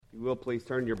If you will, please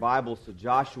turn your Bibles to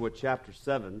Joshua chapter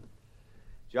 7.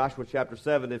 Joshua chapter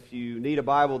 7. If you need a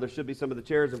Bible, there should be some of the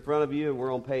chairs in front of you, and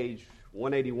we're on page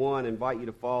 181. I invite you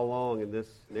to follow along in this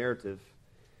narrative.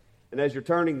 And as you're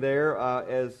turning there,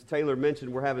 as Taylor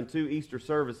mentioned, we're having two Easter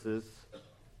services.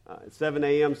 7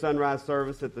 a.m. sunrise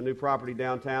service at the new property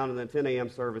downtown, and then 10 a.m.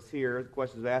 service here. The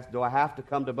question is asked, do I have to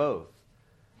come to both?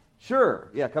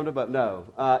 Sure. Yeah, come to both. No.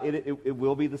 It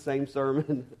will be the same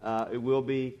sermon. It will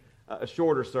be a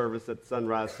shorter service at the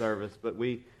sunrise service, but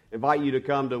we invite you to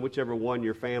come to whichever one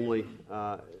your family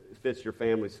fits your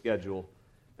family schedule,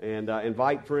 and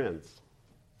invite friends.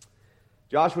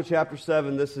 Joshua chapter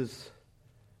 7, this is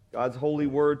God's holy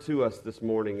word to us this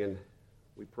morning, and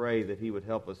we pray that He would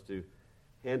help us to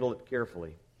handle it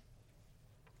carefully.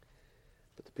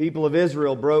 But the people of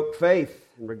Israel broke faith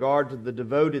in regard to the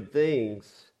devoted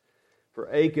things, for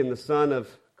Achan the son of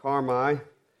Carmi,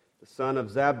 the son of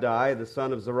Zabdi, the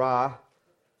son of Zerah,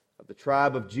 of the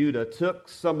tribe of Judah, took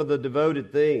some of the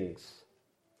devoted things.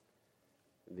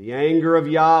 And the anger of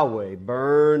Yahweh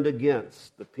burned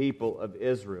against the people of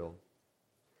Israel.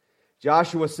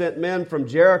 Joshua sent men from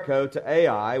Jericho to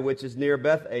Ai, which is near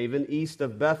Beth-aven, east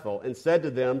of Bethel, and said to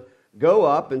them, "Go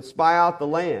up and spy out the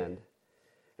land."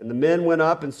 And the men went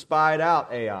up and spied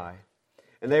out Ai.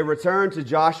 And they returned to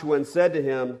Joshua and said to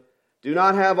him, "Do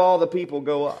not have all the people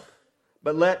go up,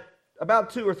 but let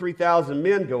about 2,000 or 3,000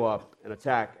 men go up and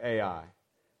attack Ai.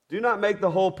 Do not make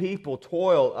the whole people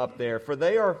toil up there, for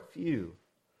they are few."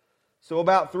 So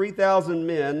about 3,000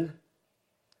 men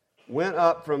went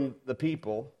up from the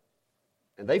people,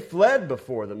 and they fled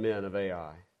before the men of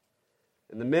Ai.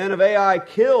 And the men of Ai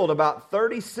killed about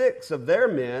 36 of their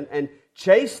men and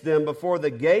chased them before the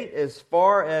gate as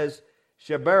far as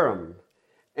Shebarim,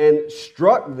 and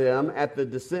struck them at the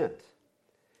descent.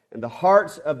 And the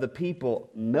hearts of the people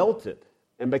melted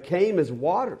and became as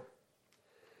water.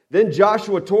 Then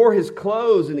Joshua tore his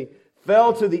clothes, and he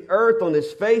fell to the earth on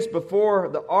his face before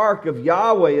the ark of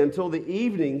Yahweh until the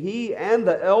evening, he and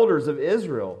the elders of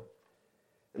Israel.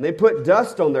 And they put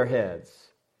dust on their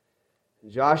heads.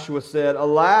 And Joshua said,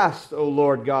 "Alas, O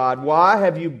Lord God, why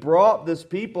have you brought this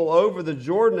people over the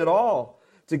Jordan at all,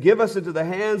 to give us into the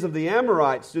hands of the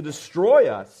Amorites to destroy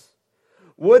us?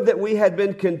 Would that we had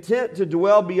been content to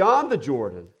dwell beyond the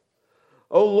Jordan.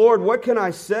 O Lord, what can I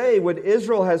say when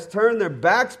Israel has turned their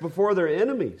backs before their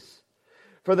enemies?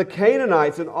 For the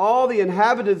Canaanites and all the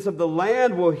inhabitants of the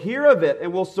land will hear of it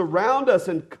and will surround us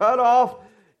and cut off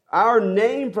our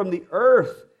name from the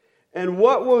earth. And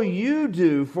what will you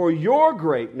do for your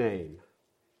great name?"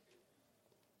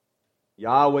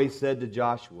 Yahweh said to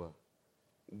Joshua,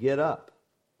 "Get up.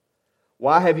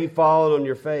 Why have you fallen on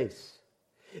your face?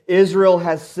 Israel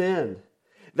has sinned.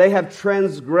 They have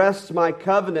transgressed my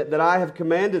covenant that I have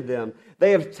commanded them.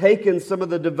 They have taken some of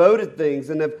the devoted things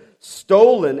and have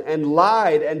stolen and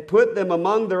lied and put them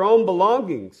among their own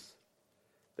belongings.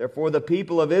 Therefore the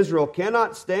people of Israel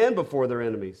cannot stand before their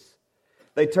enemies.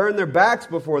 They turn their backs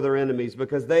before their enemies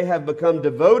because they have become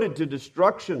devoted to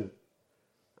destruction.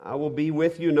 I will be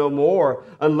with you no more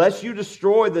unless you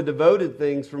destroy the devoted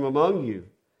things from among you.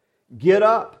 Get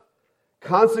up.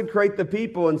 Consecrate the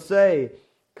people and say,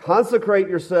 'Consecrate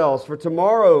yourselves for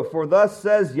tomorrow, for thus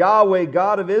says Yahweh,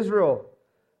 God of Israel,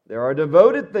 there are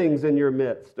devoted things in your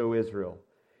midst, O Israel.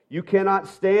 You cannot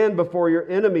stand before your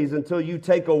enemies until you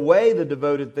take away the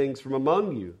devoted things from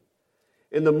among you.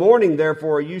 In the morning,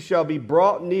 therefore, you shall be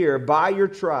brought near by your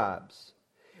tribes,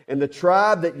 and the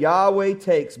tribe that Yahweh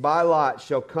takes by lot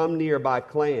shall come near by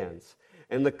clans,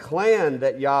 and the clan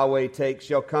that Yahweh takes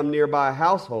shall come near by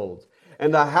households,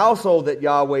 and the household that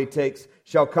Yahweh takes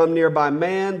shall come near by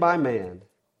man,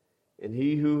 and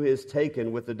he who is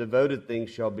taken with the devoted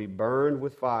things shall be burned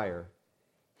with fire,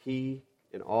 he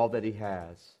and all that he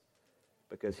has,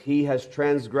 because he has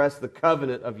transgressed the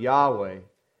covenant of Yahweh,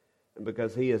 and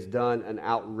because he has done an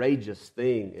outrageous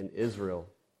thing in Israel."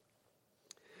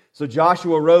 So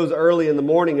Joshua rose early in the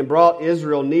morning and brought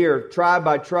Israel near, tribe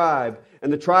by tribe,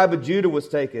 and the tribe of Judah was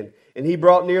taken. And he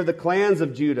brought near the clans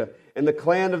of Judah, and the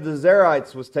clan of the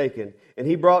Zerites was taken. And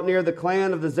he brought near the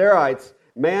clan of the Zerites,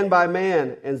 man by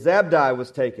man, and Zabdi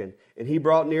was taken. And he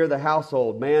brought near the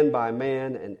household, man by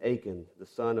man, and Achan, the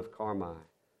son of Carmi,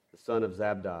 the son of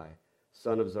Zabdi,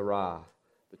 son of Zerah,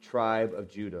 the tribe of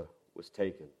Judah, was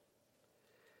taken.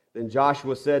 Then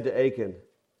Joshua said to Achan,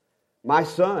 "My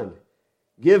son,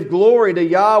 give glory to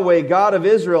Yahweh, God of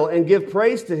Israel, and give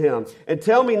praise to him. And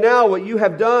tell me now what you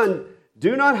have done.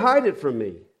 Do not hide it from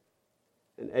me."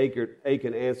 And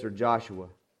Achan answered Joshua,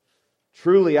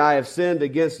 Truly I have sinned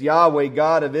against Yahweh,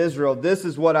 God of Israel. This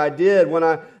is what I did when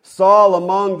I saw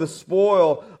among the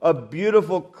spoil a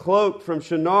beautiful cloak from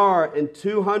Shinar and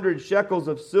 200 shekels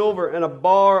of silver and a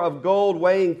bar of gold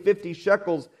weighing 50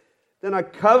 shekels. Then I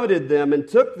coveted them and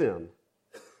took them.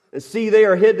 And see, they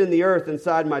are hidden in the earth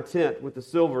inside my tent with the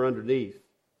silver underneath.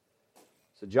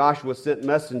 So Joshua sent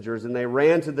messengers, and they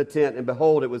ran to the tent, and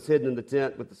behold, it was hidden in the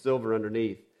tent with the silver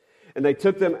underneath. And they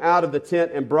took them out of the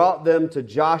tent and brought them to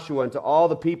Joshua and to all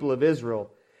the people of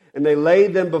Israel. And they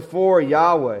laid them before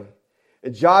Yahweh.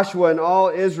 And Joshua and all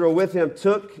Israel with him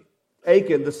took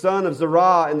Achan, the son of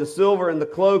Zerah, and the silver and the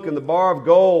cloak and the bar of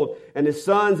gold, and his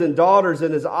sons and daughters,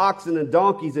 and his oxen and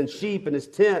donkeys and sheep, and his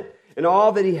tent, and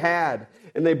all that he had.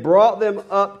 And they brought them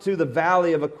up to the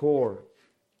valley of Achor.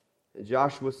 And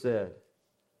Joshua said,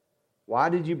 why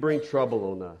did you bring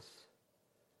trouble on us?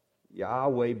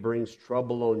 Yahweh brings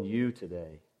trouble on you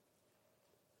today.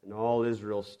 And all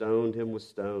Israel stoned him with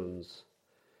stones.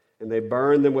 And they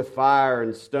burned them with fire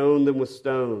and stoned them with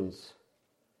stones.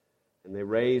 And they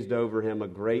raised over him a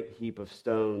great heap of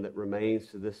stone that remains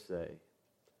to this day.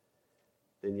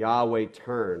 Then Yahweh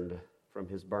turned from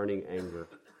his burning anger.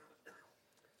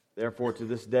 Therefore, to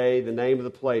this day, the name of the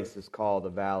place is called the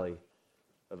Valley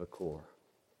of Achor.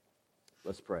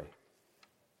 Let's pray.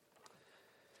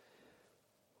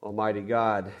 Almighty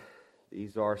God,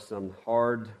 these are some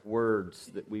hard words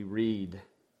that we read.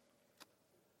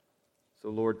 So,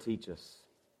 Lord, teach us.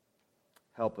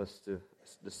 Help us to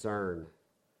discern.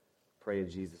 Pray in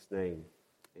Jesus' name.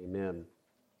 Amen.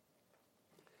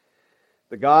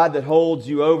 The God that holds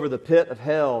you over the pit of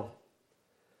hell,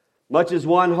 much as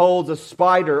one holds a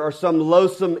spider or some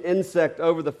loathsome insect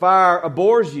over the fire,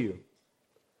 abhors you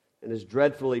and is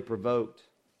dreadfully provoked.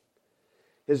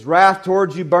 His wrath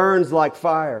towards you burns like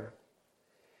fire.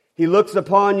 He looks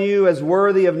upon you as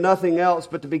worthy of nothing else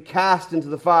but to be cast into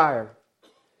the fire.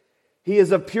 He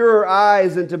is of purer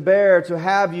eyes than to bear to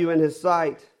have you in his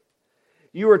sight.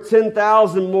 You are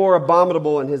 10,000 more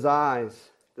abominable in his eyes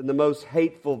than the most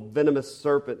hateful, venomous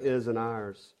serpent is in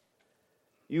ours.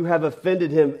 You have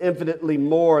offended him infinitely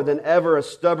more than ever a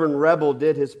stubborn rebel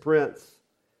did his prince.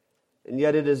 And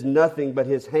yet it is nothing but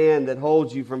his hand that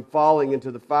holds you from falling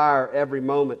into the fire every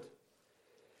moment.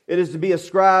 It is to be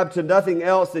ascribed to nothing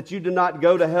else that you did not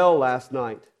go to hell last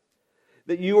night,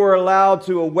 that you were allowed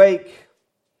to awake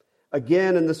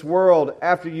again in this world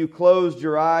after you closed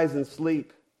your eyes in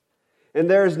sleep. And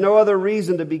there is no other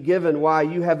reason to be given why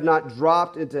you have not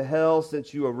dropped into hell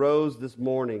since you arose this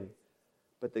morning,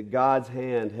 but that God's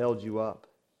hand held you up.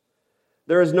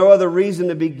 There is no other reason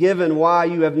to be given why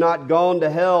you have not gone to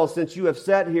hell since you have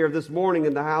sat here this morning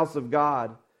in the house of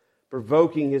God,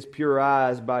 provoking his pure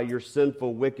eyes by your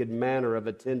sinful, wicked manner of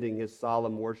attending his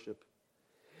solemn worship.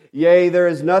 Yea, there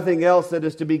is nothing else that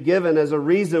is to be given as a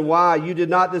reason why you did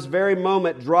not this very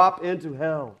moment drop into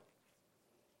hell.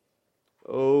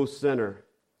 O sinner,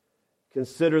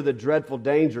 consider the dreadful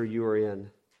danger you are in.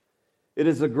 It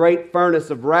is a great furnace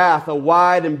of wrath, a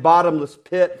wide and bottomless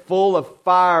pit full of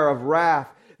fire of wrath,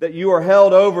 that you are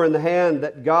held over in the hand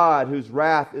that God, whose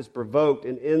wrath is provoked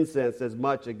in incense as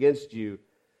much against you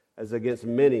as against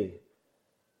many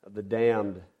of the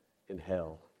damned in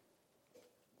hell.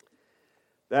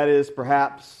 That is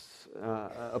perhaps,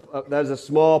 that is a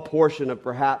small portion of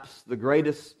perhaps the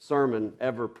greatest sermon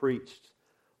ever preached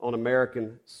on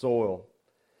American soil.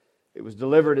 It was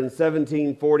delivered in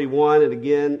 1741 and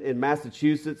again in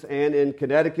Massachusetts and in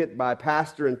Connecticut by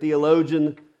pastor and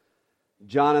theologian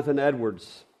Jonathan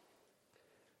Edwards.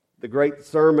 The great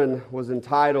sermon was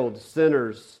entitled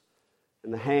 "Sinners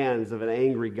in the Hands of an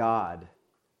Angry God."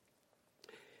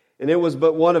 And it was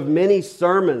but one of many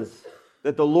sermons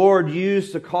that the Lord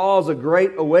used to cause a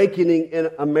great awakening in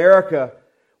America,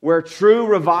 where true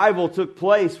revival took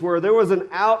place, where there was an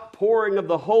outpouring of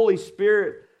the Holy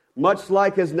Spirit, much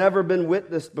like has never been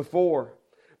witnessed before.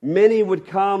 Many would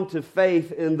come to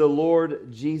faith in the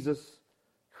Lord Jesus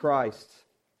Christ.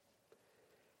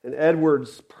 And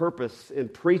Edwards' purpose in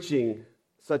preaching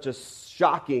such a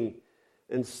shocking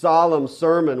and solemn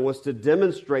sermon was to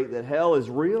demonstrate that hell is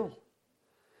real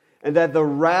and that the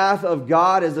wrath of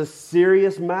God is a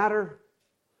serious matter.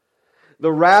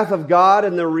 The wrath of God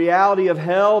and the reality of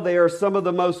hell, they are some of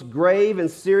the most grave and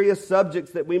serious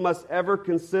subjects that we must ever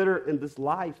consider in this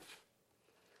life.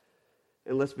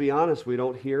 And let's be honest, we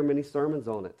don't hear many sermons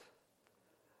on it.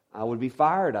 I would be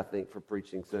fired, I think, for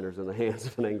preaching sinners in the hands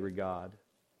of an angry God.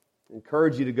 I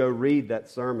encourage you to go read that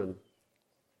sermon.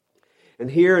 And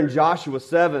here in Joshua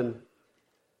 7,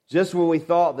 just when we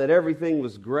thought that everything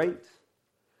was great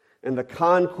and the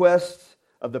conquest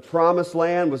of the promised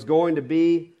land was going to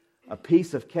be a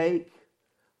piece of cake,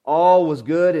 all was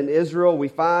good in Israel, we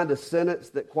find a sentence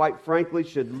that quite frankly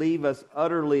should leave us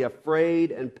utterly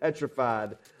afraid and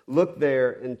petrified. Look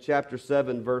there in chapter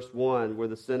 7, verse 1, where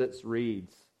the sentence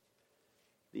reads,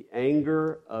 "The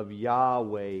anger of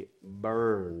Yahweh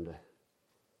burned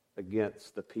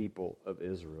against the people of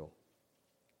Israel."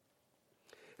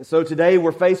 And so today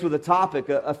we're faced with a topic,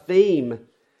 a theme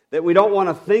that we don't want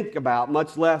to think about,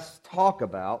 much less talk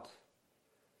about,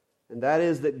 and that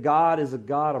is that God is a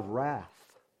God of wrath.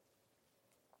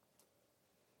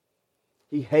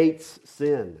 He hates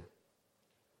sin.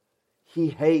 He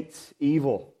hates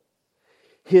evil.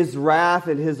 His wrath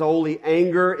and His holy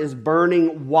anger is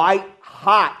burning white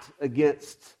hot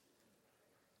against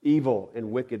evil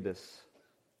and wickedness.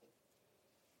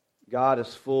 God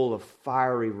is full of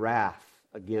fiery wrath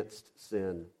against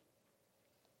sin.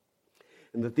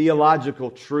 And the theological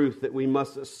truth that we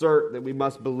must assert, that we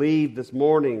must believe this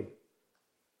morning,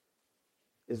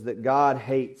 is that God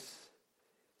hates,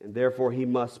 and therefore He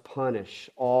must punish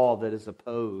all that is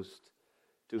opposed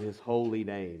to His holy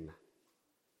name.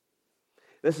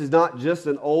 This is not just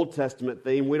an Old Testament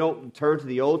theme. We don't turn to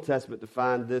the Old Testament to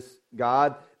find this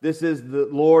God. This is the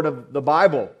Lord of the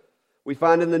Bible. We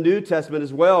find in the New Testament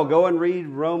as well. Go and read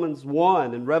Romans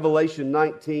 1 and Revelation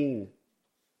 19.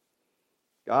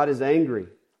 God is angry,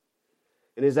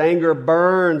 and His anger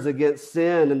burns against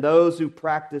sin and those who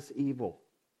practice evil.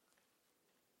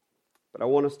 But I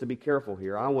want us to be careful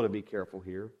here. I want to be careful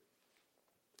here.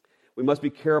 We must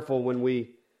be careful when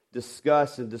we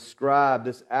discuss and describe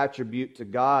this attribute to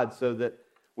God so that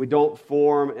we don't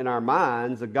form in our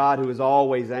minds a God who is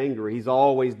always angry. He's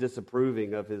always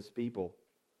disapproving of His people,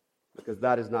 because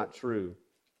that is not true.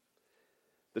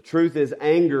 The truth is,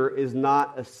 anger is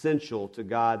not essential to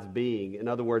God's being. In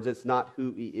other words, it's not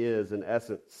who He is in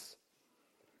essence.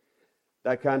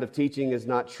 That kind of teaching is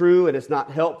not true, and it's not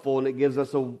helpful, and it gives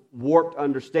us a warped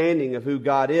understanding of who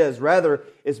God is. Rather,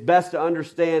 it's best to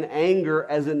understand anger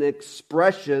as an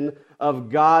expression of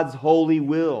God's holy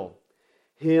will,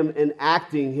 Him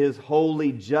enacting His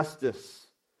holy justice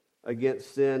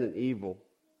against sin and evil.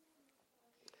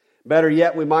 Better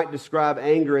yet, we might describe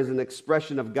anger as an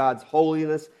expression of God's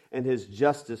holiness and His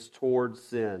justice towards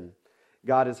sin.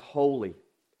 God is holy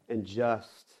and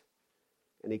just,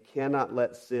 and He cannot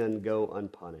let sin go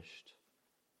unpunished.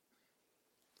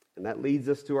 And that leads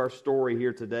us to our story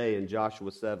here today in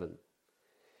Joshua 7.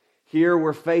 Here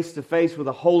we're face to face with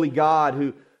a holy God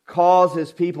who calls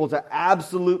His people to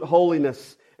absolute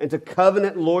holiness and to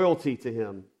covenant loyalty to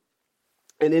Him.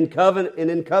 And in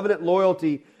covenant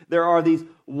loyalty, there are these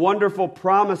wonderful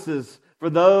promises for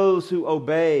those who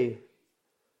obey,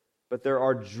 but there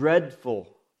are dreadful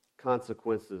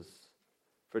consequences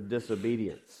for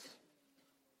disobedience.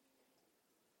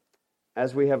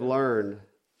 As we have learned,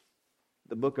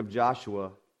 the book of Joshua,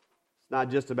 it's not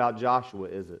just about Joshua,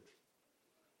 is it?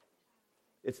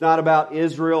 It's not about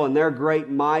Israel and their great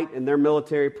might and their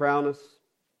military prowess.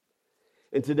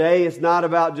 And today it's not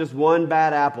about just one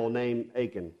bad apple named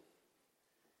Achan.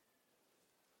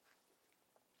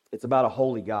 It's about a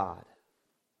holy God.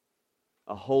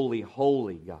 A holy,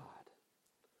 holy God.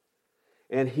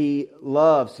 And He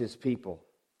loves His people.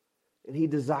 And He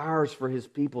desires for His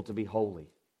people to be holy.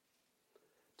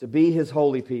 To be His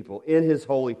holy people, in His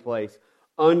holy place,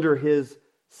 under His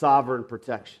sovereign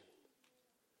protection.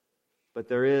 But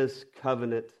there is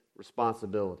covenant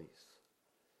responsibilities.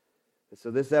 And so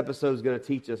this episode is going to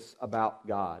teach us about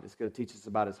God. It's going to teach us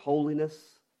about His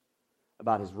holiness,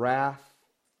 about His wrath,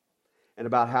 and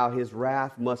about how His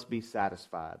wrath must be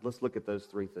satisfied. Let's look at those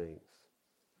three things.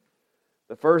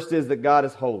 The first is that God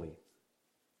is holy.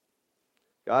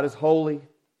 God is holy,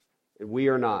 and we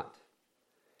are not.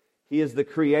 He is the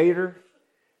Creator.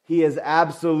 He is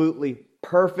absolutely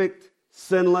perfect,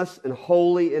 sinless, and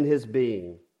holy in His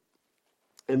being.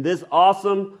 And this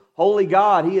awesome, holy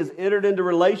God, He has entered into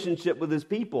relationship with His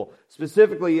people.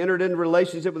 Specifically, He entered into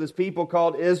relationship with His people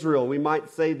called Israel. We might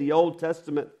say the Old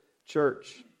Testament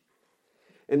church.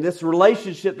 And this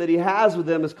relationship that He has with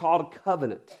them is called a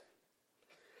covenant.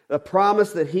 A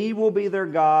promise that He will be their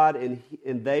God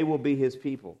and they will be His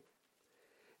people.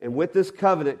 And with this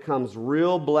covenant comes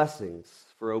real blessings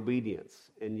for obedience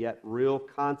and yet real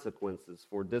consequences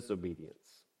for disobedience.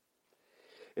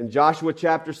 In Joshua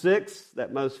chapter 6,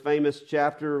 that most famous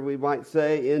chapter we might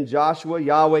say, in Joshua,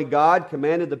 Yahweh God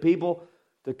commanded the people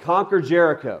to conquer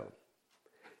Jericho.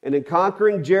 And in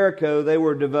conquering Jericho, they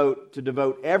were to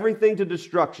devote everything to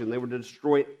destruction. They were to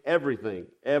destroy everything,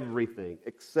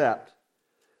 except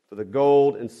for the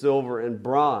gold and silver and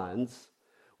bronze,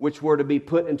 which were to be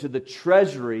put into the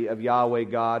treasury of Yahweh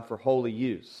God for holy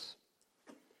use.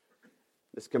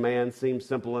 This command seems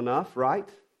simple enough, right?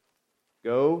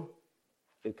 Go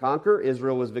and conquer.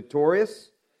 Israel was victorious.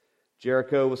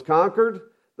 Jericho was conquered.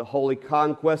 The holy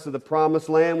conquest of the promised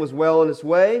land was well on its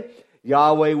way.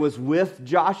 Yahweh was with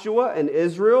Joshua and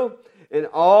Israel, and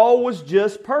all was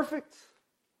just perfect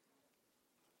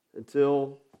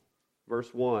until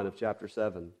verse 1 of chapter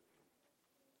 7.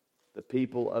 The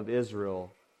people of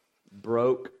Israel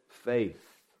broke faith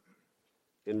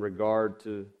in regard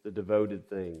to the devoted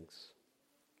things.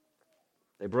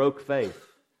 They broke faith.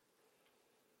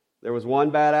 There was one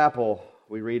bad apple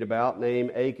we read about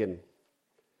named Achan.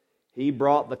 He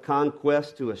brought the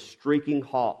conquest to a streaking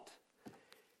halt.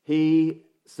 He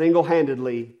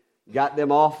single-handedly got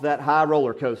them off that high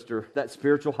roller coaster, that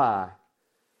spiritual high,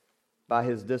 by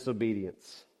his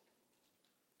disobedience.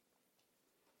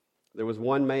 There was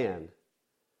one man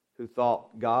who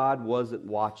thought God wasn't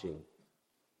watching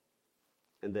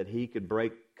and that he could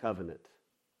break covenant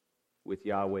with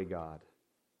Yahweh God.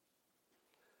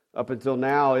 Up until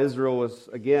now, Israel was,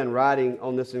 again, riding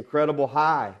on this incredible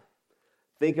high.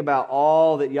 Think about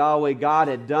all that Yahweh God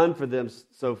had done for them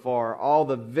so far, all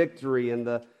the victory and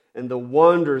the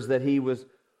wonders that He was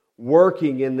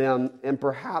working in them, and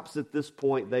perhaps at this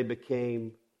point they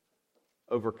became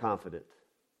overconfident.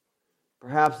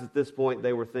 Perhaps at this point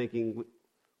they were thinking,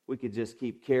 we could just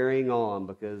keep carrying on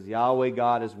because Yahweh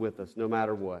God is with us no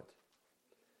matter what.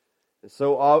 And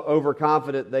so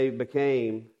overconfident they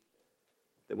became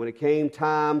that when it came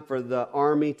time for the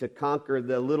army to conquer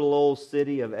the little old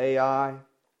city of Ai,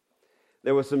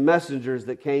 there were some messengers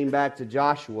that came back to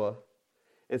Joshua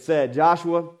and said,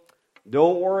 Joshua,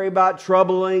 don't worry about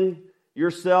troubling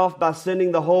yourself by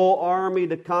sending the whole army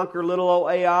to conquer little old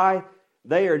Ai.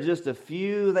 They are just a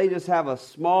few. They just have a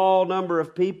small number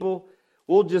of people.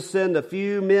 We'll just send a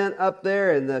few men up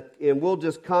there and we'll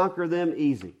just conquer them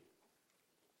easy.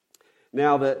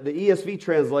 Now, the ESV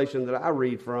translation that I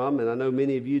read from, and I know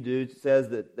many of you do, says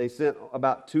that they sent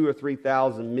about 2,000 or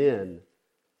 3,000 men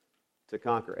to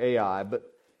conquer Ai. But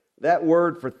that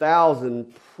word for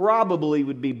 1,000 probably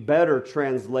would be better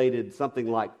translated something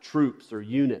like troops or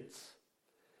units.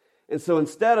 And so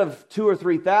instead of 2,000 or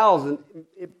 3,000,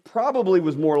 it probably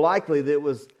was more likely that it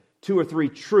was 2 or 3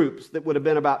 troops that would have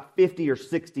been about 50 or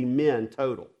 60 men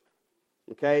total.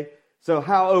 Okay? So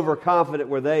how overconfident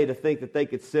were they to think that they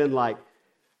could send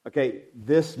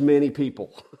this many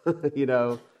people,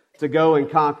 to go and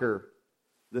conquer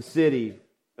the city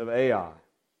of Ai?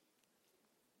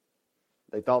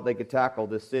 They thought they could tackle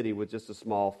this city with just a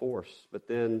small force. But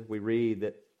then we read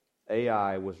that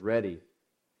Ai was ready.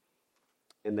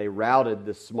 And they routed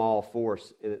this small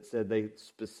force. And it said they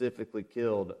specifically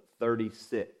killed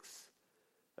 36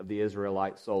 of the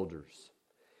Israelite soldiers.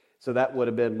 So that would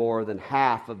have been more than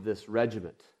half of this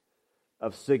regiment.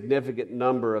 A significant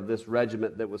number of this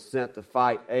regiment that was sent to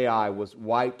fight Ai was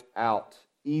wiped out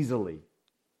easily.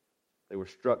 They were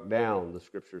struck down, the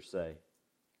scriptures say.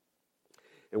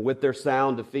 And with their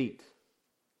sound defeat,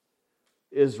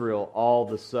 Israel all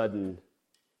of a sudden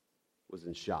was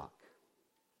in shock.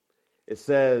 It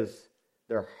says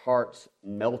their hearts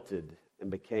melted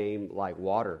and became like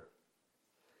water.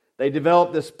 They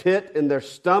developed this pit in their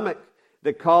stomach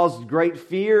that caused great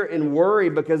fear and worry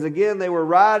because, again, they were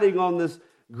riding on this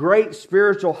great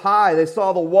spiritual high. They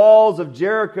saw the walls of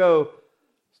Jericho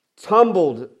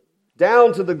tumbled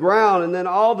down to the ground, and then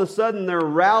all of a sudden they're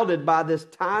routed by this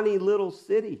tiny little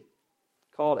city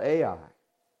called Ai.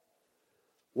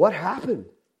 What happened?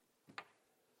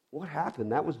 What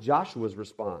happened? That was Joshua's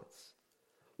response.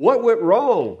 What went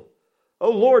wrong?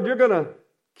 Oh Lord, you're going to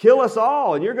kill us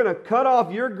all, and you're going to cut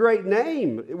off your great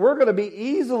name. We're going to be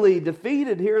easily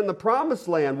defeated here in the promised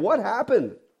land. What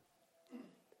happened?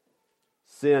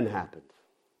 Sin happened.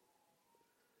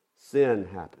 Sin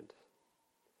happened.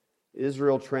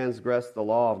 Israel transgressed the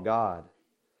law of God.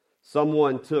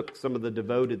 Someone took some of the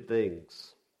devoted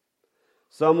things.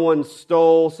 Someone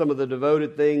stole some of the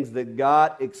devoted things that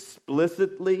God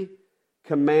explicitly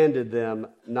commanded them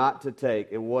not to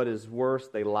take. And what is worse,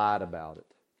 they lied about it.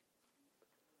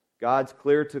 God's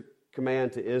clear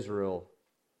command to Israel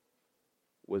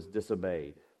was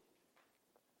disobeyed.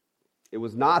 It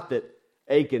was not that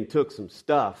Achan took some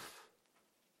stuff.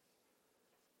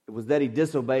 It was that he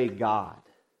disobeyed God.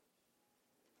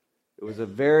 It was a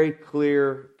very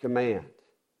clear command.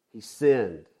 He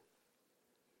sinned.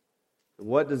 And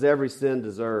what does every sin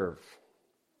deserve?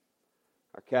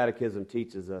 Our catechism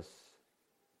teaches us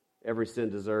every sin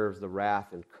deserves the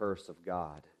wrath and curse of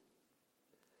God.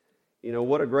 You know,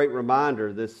 what a great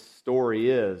reminder this story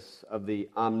is of the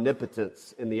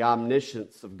omnipotence and the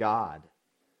omniscience of God.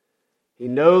 He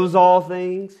knows all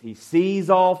things. He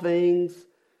sees all things.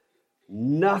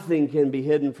 Nothing can be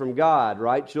hidden from God,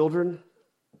 right, children?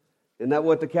 Isn't that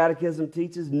what the Catechism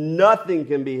teaches? Nothing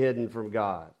can be hidden from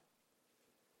God.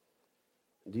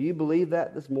 Do you believe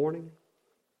that this morning?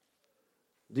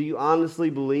 Do you honestly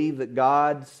believe that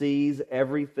God sees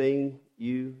everything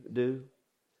you do?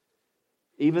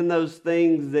 Even those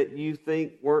things that you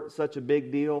think weren't such a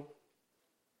big deal?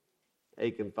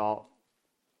 Achan thought,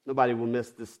 nobody will miss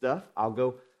this stuff. I'll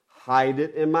go hide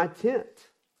it in my tent.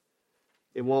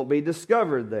 It won't be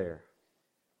discovered there.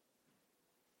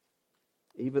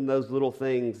 Even those little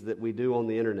things that we do on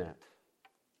the internet,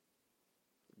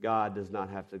 God does not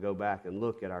have to go back and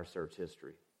look at our search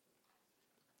history.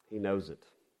 He knows it.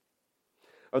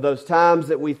 Or those times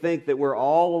that we think that we're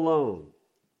all alone,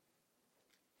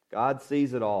 God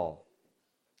sees it all.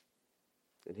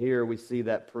 And here we see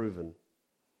that proven.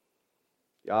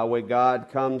 Yahweh God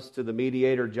comes to the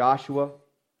mediator Joshua,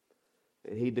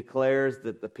 and he declares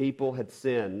that the people had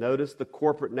sinned. Notice the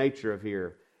corporate nature of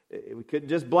here. We couldn't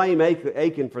just blame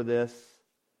Achan for this.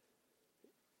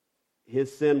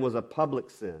 His sin was a public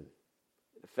sin.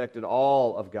 It affected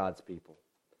all of God's people.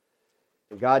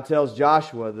 And God tells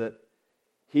Joshua that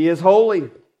he is holy.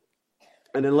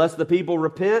 And unless the people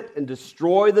repent and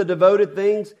destroy the devoted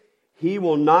things, he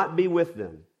will not be with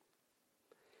them.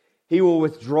 He will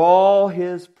withdraw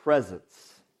his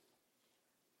presence.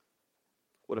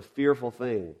 What a fearful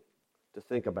thing to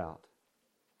think about.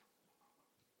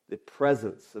 The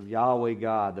presence of Yahweh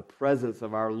God, the presence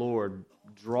of our Lord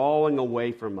drawing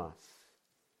away from us.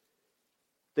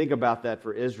 Think about that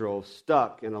for Israel,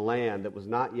 stuck in a land that was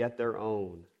not yet their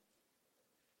own.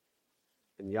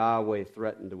 And Yahweh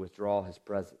threatened to withdraw his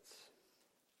presence.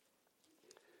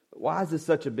 But why is this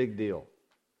such a big deal?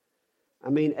 I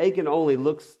mean, Achan only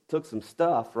took some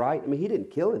stuff, right? I mean, he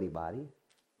didn't kill anybody.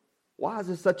 Why is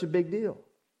this such a big deal?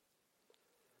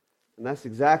 And that's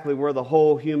exactly where the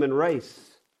whole human race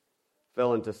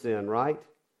fell into sin, right?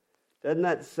 Doesn't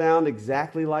that sound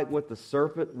exactly like what the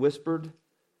serpent whispered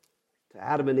to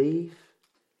Adam and Eve?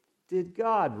 Did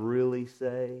God really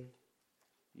say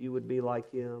you would be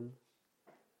like him?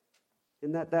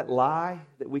 Isn't that lie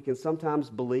that we can sometimes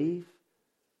believe,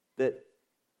 that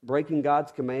breaking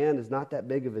God's command is not that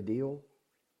big of a deal?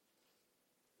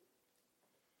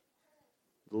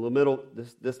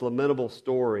 This lamentable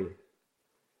story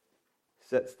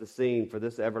sets the scene for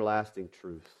this everlasting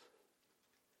truth.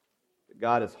 That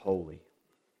God is holy.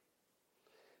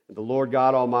 And the Lord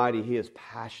God Almighty, he is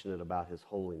passionate about his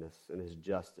holiness and his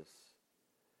justice.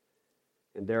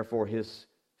 And therefore his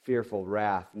fearful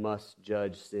wrath must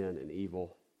judge sin and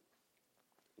evil.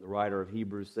 The writer of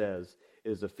Hebrews says, it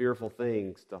is a fearful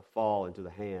thing to fall into the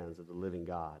hands of the living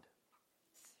God.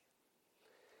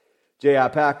 J.I.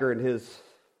 Packer, in his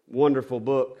wonderful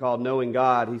book called Knowing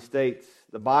God, he states,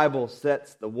 the Bible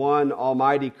sets the one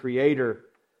almighty creator,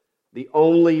 the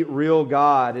only real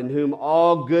God, in whom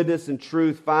all goodness and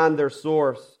truth find their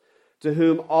source, to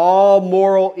whom all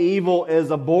moral evil is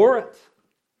abhorrent.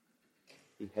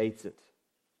 He hates it.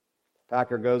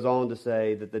 Packer goes on to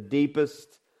say that the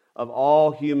deepest of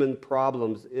all human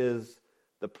problems is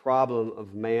the problem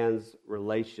of man's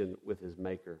relation with his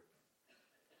Maker.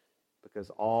 Because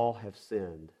all have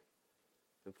sinned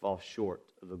and fall short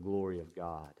of the glory of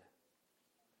God.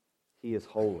 He is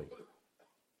holy,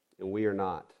 and we are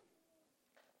not.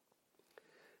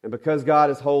 And because God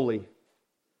is holy,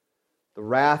 the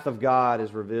wrath of God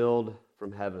is revealed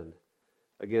from heaven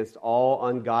against all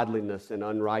ungodliness and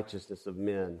unrighteousness of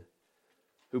men,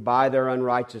 who by their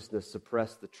unrighteousness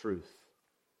suppress the truth,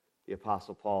 the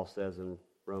Apostle Paul says in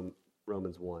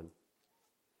Romans 1.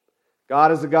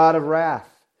 God is a God of wrath.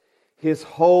 His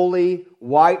holy,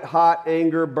 white-hot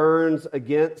anger burns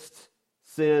against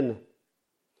sin.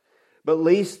 But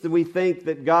least we think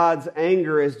that God's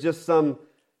anger is just some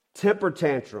temper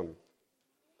tantrum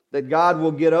that God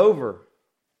will get over.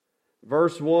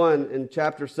 Verse 1 in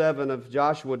chapter 7 of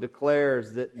Joshua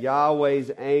declares that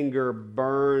Yahweh's anger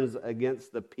burns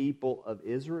against the people of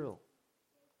Israel.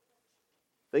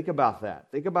 Think about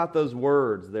that. Think about those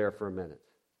words there for a minute.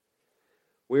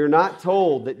 We are not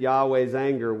told that Yahweh's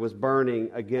anger was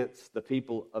burning against the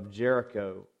people of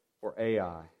Jericho or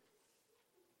Ai.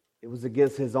 It was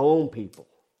against his own people.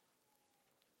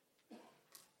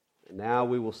 And now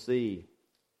we will see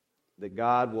that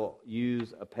God will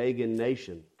use a pagan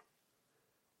nation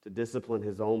to discipline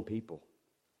his own people.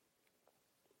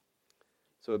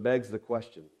 So it begs the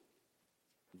question,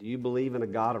 do you believe in a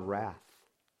God of wrath?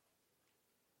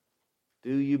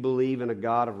 Do you believe in a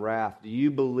God of wrath? Do you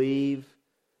believe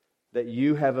that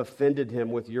you have offended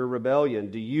him with your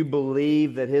rebellion? Do you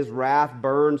believe that his wrath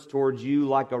burns towards you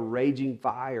like a raging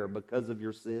fire because of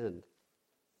your sin?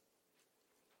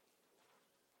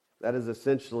 That is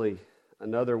essentially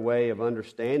another way of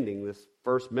understanding this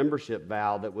first membership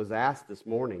vow that was asked this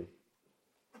morning.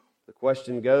 The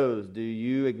question goes, do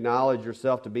you acknowledge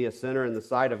yourself to be a sinner in the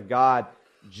sight of God,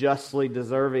 justly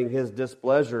deserving His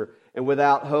displeasure and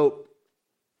without hope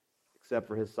except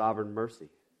for His sovereign mercy?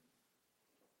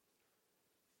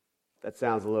 That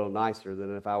sounds a little nicer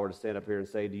than if I were to stand up here and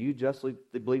say, do you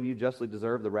believe you justly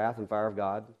deserve the wrath and fire of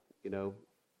God? You know,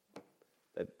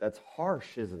 that's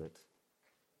harsh, isn't it?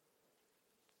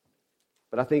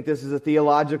 But I think this is a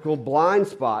theological blind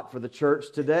spot for the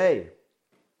church today.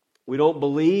 We don't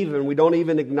believe and we don't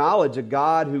even acknowledge a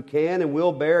God who can and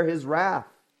will bear His wrath.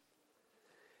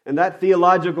 And that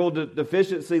theological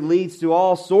deficiency leads to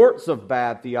all sorts of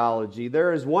bad theology.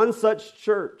 There is one such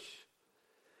church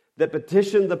that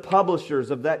petitioned the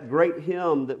publishers of that great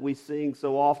hymn that we sing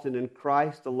so often, In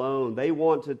Christ Alone. They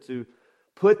wanted to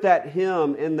put that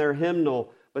hymn in their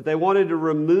hymnal, but they wanted to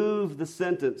remove the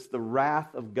sentence, the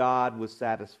wrath of God was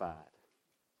satisfied.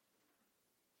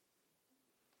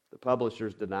 The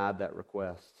publishers denied that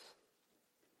request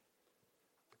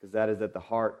because that is at the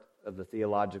heart of the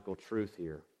theological truth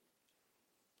here.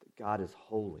 That God is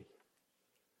holy.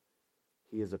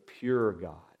 He is a pure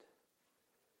God.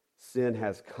 Sin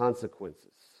has consequences.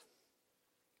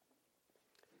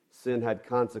 Sin had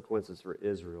consequences for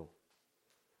Israel.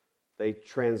 They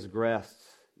transgressed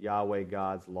Yahweh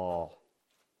God's law.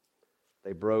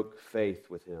 They broke faith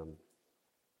with Him.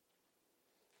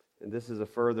 And this is a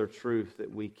further truth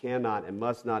that we cannot and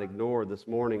must not ignore this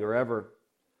morning or ever.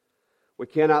 We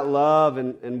cannot love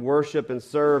and worship and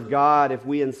serve God if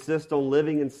we insist on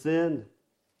living in sin.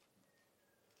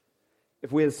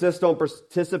 If we insist on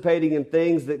participating in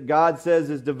things that God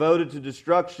says is devoted to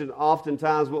destruction,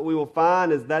 oftentimes what we will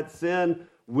find is that sin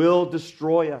will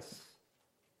destroy us.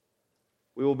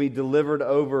 We will be delivered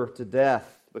over to death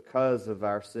because of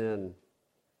our sin.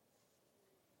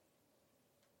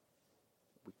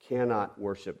 We cannot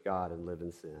worship God and live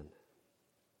in sin.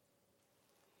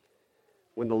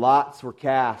 When the lots were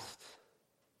cast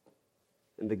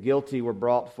and the guilty were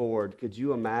brought forward, could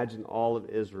you imagine all of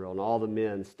Israel and all the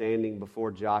men standing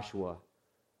before Joshua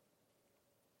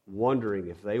wondering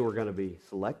if they were going to be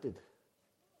selected?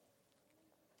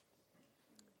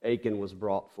 Achan was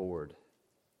brought forward.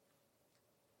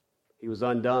 He was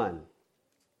undone.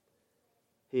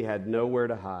 He had nowhere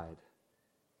to hide.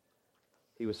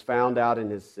 He was found out in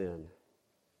his sin.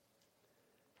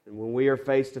 And when we are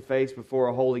face to face before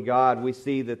a holy God, we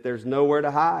see that there's nowhere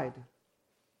to hide.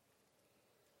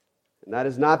 And that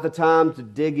is not the time to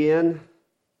dig in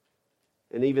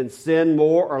and even sin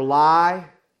more or lie,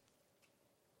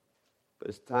 but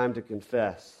it's time to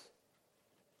confess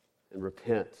and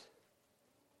repent,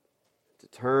 to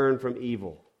turn from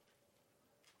evil,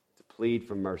 to plead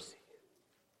for mercy.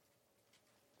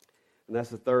 And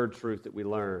that's the third truth that we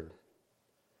learned,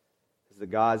 is that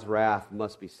God's wrath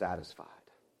must be satisfied.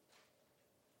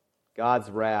 God's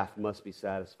wrath must be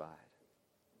satisfied.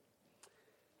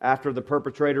 After the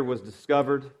perpetrator was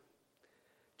discovered,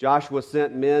 Joshua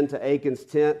sent men to Achan's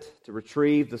tent to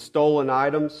retrieve the stolen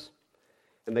items,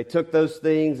 and they took those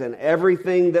things and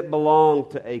everything that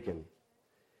belonged to Achan,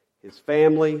 his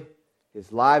family,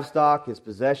 his livestock, his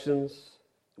possessions,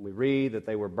 and we read that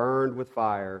they were burned with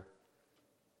fire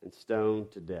and stoned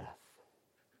to death.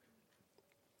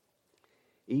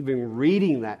 Even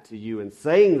reading that to you and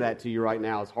saying that to you right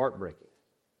now is heartbreaking.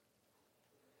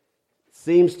 It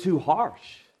seems too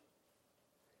harsh.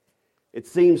 It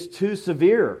seems too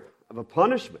severe of a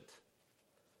punishment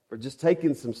for just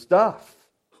taking some stuff.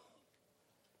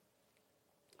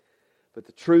 But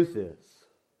the truth is,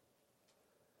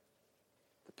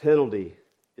 the penalty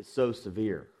is so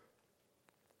severe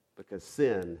because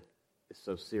sin is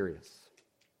so serious.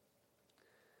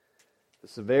 The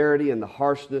severity and the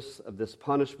harshness of this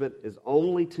punishment is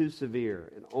only too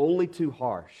severe and only too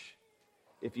harsh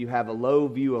if you have a low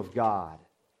view of God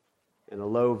and a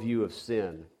low view of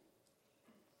sin.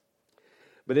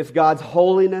 But if God's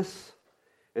holiness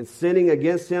and sinning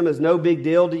against Him is no big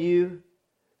deal to you,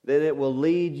 then it will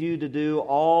lead you to do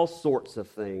all sorts of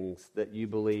things that you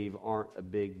believe aren't a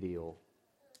big deal,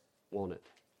 won't it?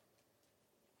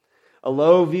 A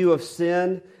low view of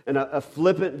sin and a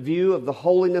flippant view of the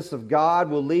holiness of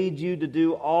God will lead you to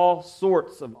do all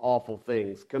sorts of awful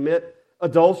things. Commit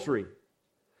adultery.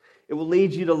 It will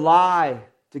lead you to lie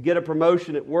to get a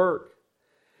promotion at work.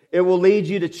 It will lead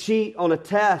you to cheat on a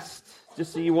test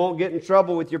just so you won't get in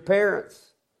trouble with your parents.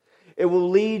 It will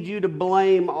lead you to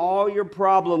blame all your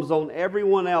problems on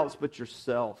everyone else but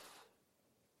yourself.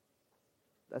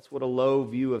 That's what a low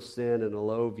view of sin and a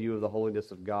low view of the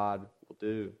holiness of God will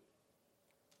do.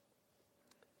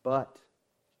 But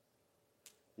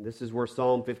And this is where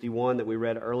Psalm 51 that we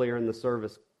read earlier in the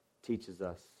service teaches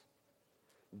us.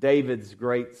 David's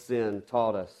great sin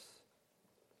taught us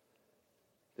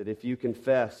that if you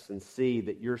confess and see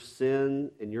that your sin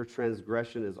and your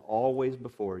transgression is always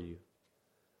before you,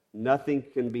 nothing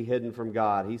can be hidden from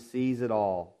God. He sees it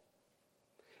all.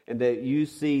 And that you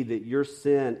see that your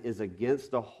sin is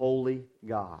against a holy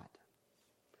God.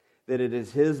 That it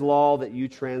is His law that you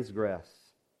transgress.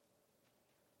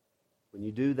 When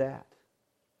you do that,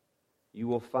 you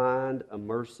will find a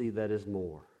mercy that is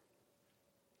more.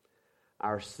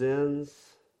 Our sins,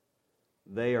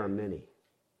 they are many,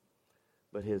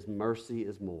 but His mercy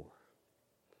is more.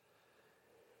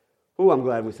 Oh, I'm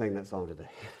glad we sang that song today.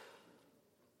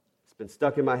 It's been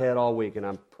stuck in my head all week, and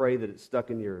I pray that it's stuck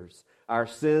in yours. Our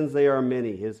sins, they are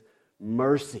many. His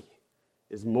mercy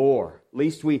is more.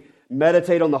 Lest we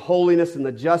meditate on the holiness and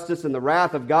the justice and the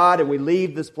wrath of God, and we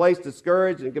leave this place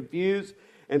discouraged and confused.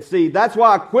 And see, that's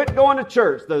why I quit going to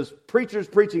church. Those preachers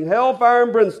preaching hellfire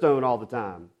and brimstone all the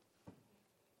time.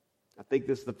 I think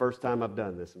this is the first time I've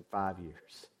done this in 5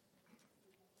 years.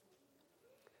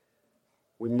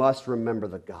 We must remember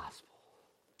the gospel.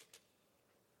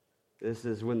 This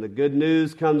is when the good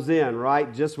news comes in,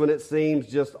 right? Just when it seems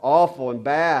just awful and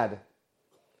bad.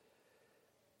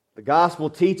 The gospel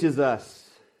teaches us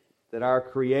that our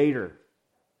Creator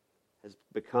has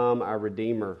become our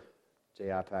Redeemer,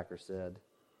 J.I. Packer said.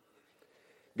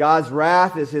 God's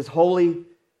wrath is His holy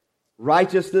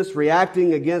righteousness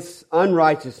reacting against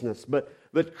unrighteousness.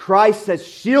 But Christ has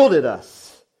shielded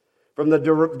us from the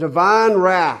divine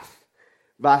wrath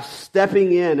by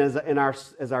stepping in as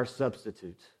our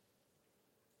substitute.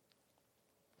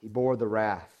 He bore the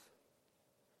wrath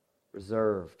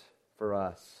reserved for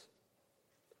us.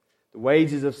 The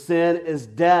wages of sin is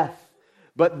death,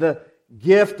 but the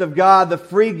gift of God, the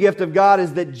free gift of God,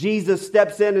 is that Jesus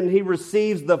steps in and He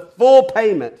receives the full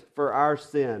payment for our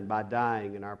sin by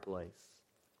dying in our place.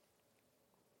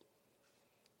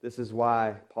 This is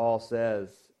why Paul says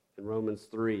in Romans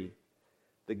 3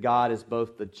 that God is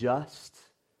both the just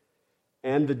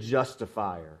and the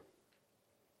justifier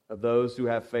of those who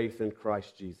have faith in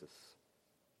Christ Jesus.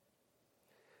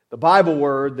 The Bible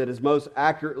word that is most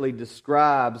accurately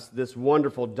describes this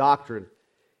wonderful doctrine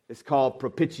is called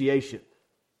propitiation.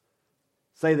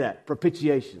 Say that,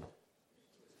 propitiation.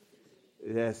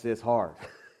 Yes, it's hard.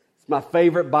 It's my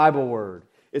favorite Bible word.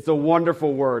 It's a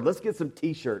wonderful word. Let's get some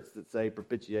t-shirts that say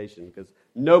propitiation, because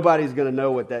nobody's going to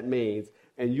know what that means,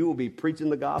 and you will be preaching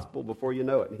the gospel before you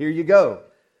know it. And here you go.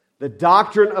 The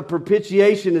doctrine of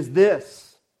propitiation is this.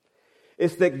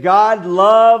 It's that God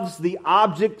loves the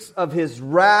objects of His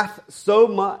wrath so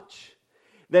much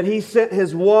that He sent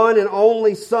His one and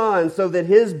only Son so that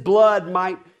His blood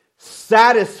might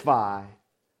satisfy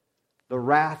the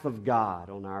wrath of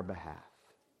God on our behalf.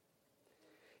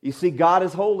 You see, God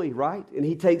is holy, right? And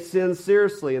He takes sin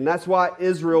seriously. And that's why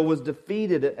Israel was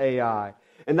defeated at Ai.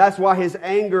 And that's why His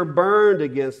anger burned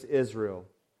against Israel.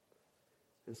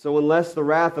 And so unless the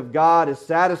wrath of God is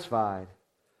satisfied,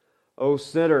 O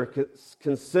sinner,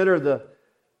 consider the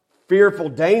fearful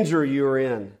danger you are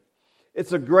in.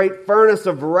 It's a great furnace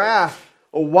of wrath,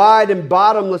 a wide and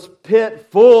bottomless pit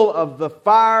full of the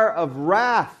fire of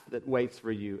wrath that waits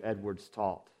for you, Edwards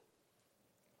taught.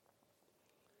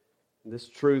 This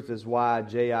truth is why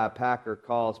J.I. Packer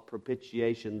calls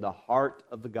propitiation the heart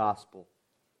of the gospel.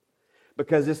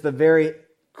 Because it's the very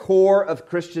core of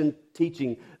Christian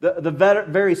teaching, the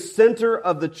very center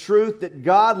of the truth that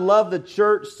God loved the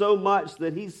church so much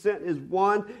that He sent His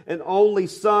one and only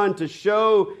Son to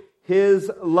show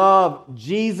His love.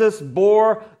 Jesus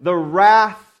bore the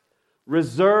wrath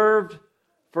reserved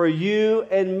for you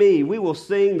and me. We will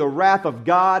sing "The Wrath of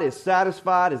God is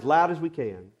Satisfied" as loud as we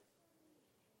can.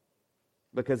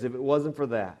 Because if it wasn't for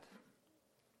that,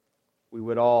 we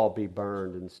would all be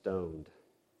burned and stoned.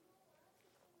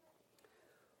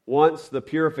 Once the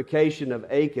purification of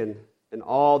Achan and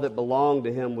all that belonged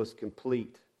to him was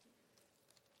complete.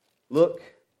 Look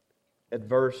at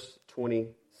verse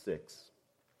 26.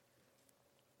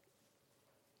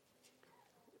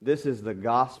 This is the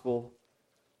gospel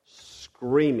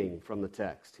screaming from the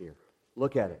text here.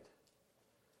 Look at it.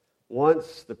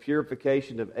 Once the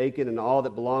purification of Achan and all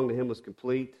that belonged to him was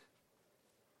complete,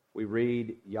 we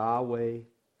read, Yahweh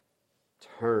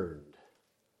turned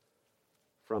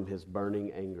from His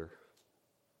burning anger.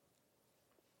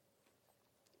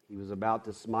 He was about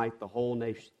to smite the whole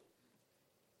nation.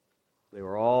 They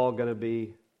were all going to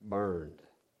be burned.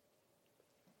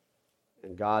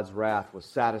 And God's wrath was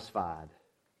satisfied.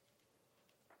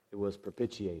 It was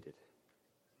propitiated.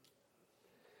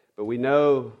 But we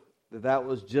know that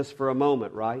was just for a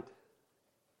moment, right?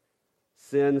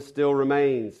 Sin still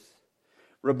remains.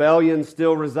 Rebellion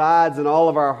still resides in all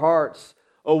of our hearts.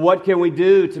 Oh, what can we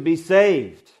do to be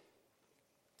saved?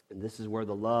 And this is where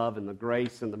the love and the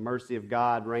grace and the mercy of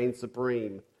God reign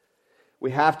supreme.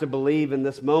 We have to believe in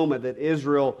this moment that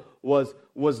Israel was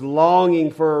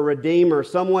longing for a Redeemer,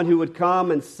 someone who would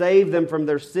come and save them from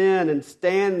their sin and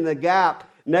stand in the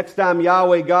gap next time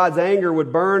Yahweh God's anger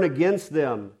would burn against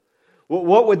them.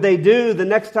 What would they do the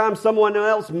next time someone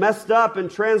else messed up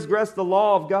and transgressed the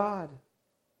law of God?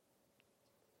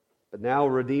 But now a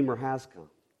Redeemer has come,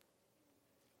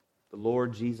 the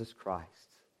Lord Jesus Christ.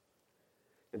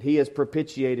 And He has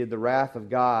propitiated the wrath of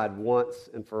God once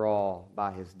and for all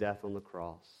by His death on the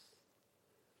cross.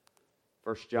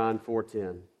 1 John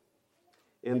 4:10.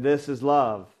 In this is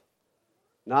love,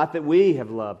 not that we have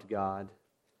loved God,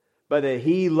 but that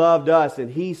He loved us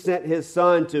and He sent His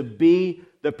Son to be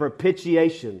the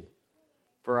propitiation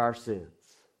for our sins.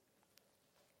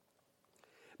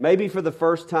 Maybe for the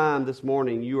first time this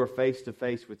morning you are face to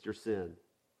face with your sin.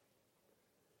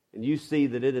 And you see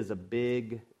that it is a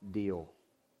big deal.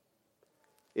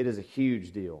 It is a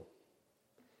huge deal.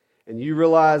 And you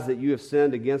realize that you have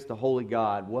sinned against a holy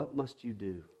God. What must you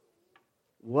do?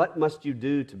 What must you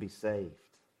do to be saved?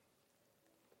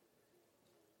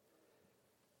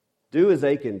 Do as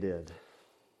Achan did.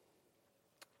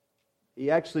 He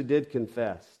actually did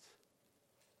confess.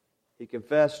 He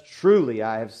confessed, truly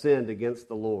I have sinned against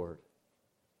the Lord.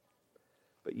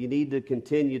 But you need to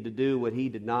continue to do what he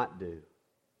did not do.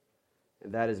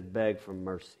 And that is beg for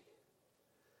mercy.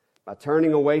 By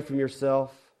turning away from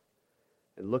yourself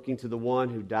and looking to the one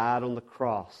who died on the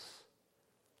cross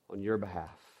on your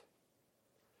behalf.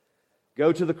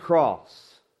 Go to the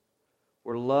cross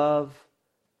where love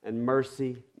and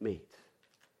mercy meet,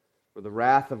 where the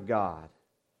wrath of God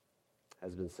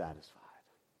has been satisfied.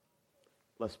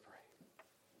 Let's pray.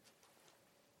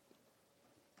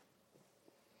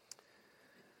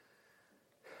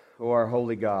 Oh, our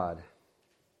holy God,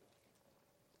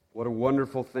 what a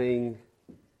wonderful thing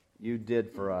you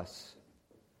did for us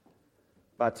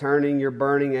by turning your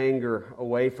burning anger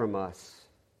away from us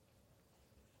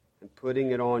and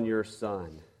putting it on your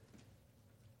Son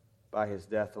by his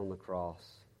death on the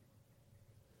cross.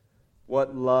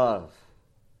 What love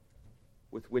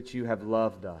with which you have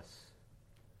loved us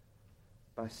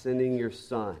by sending your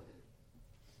Son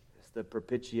as the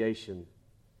propitiation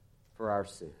for our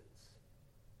sins.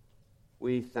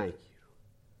 We thank you.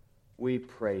 We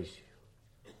praise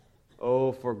you.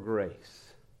 Oh, for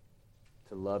grace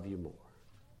to love you more.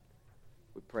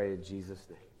 We pray in Jesus'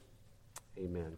 name. Amen.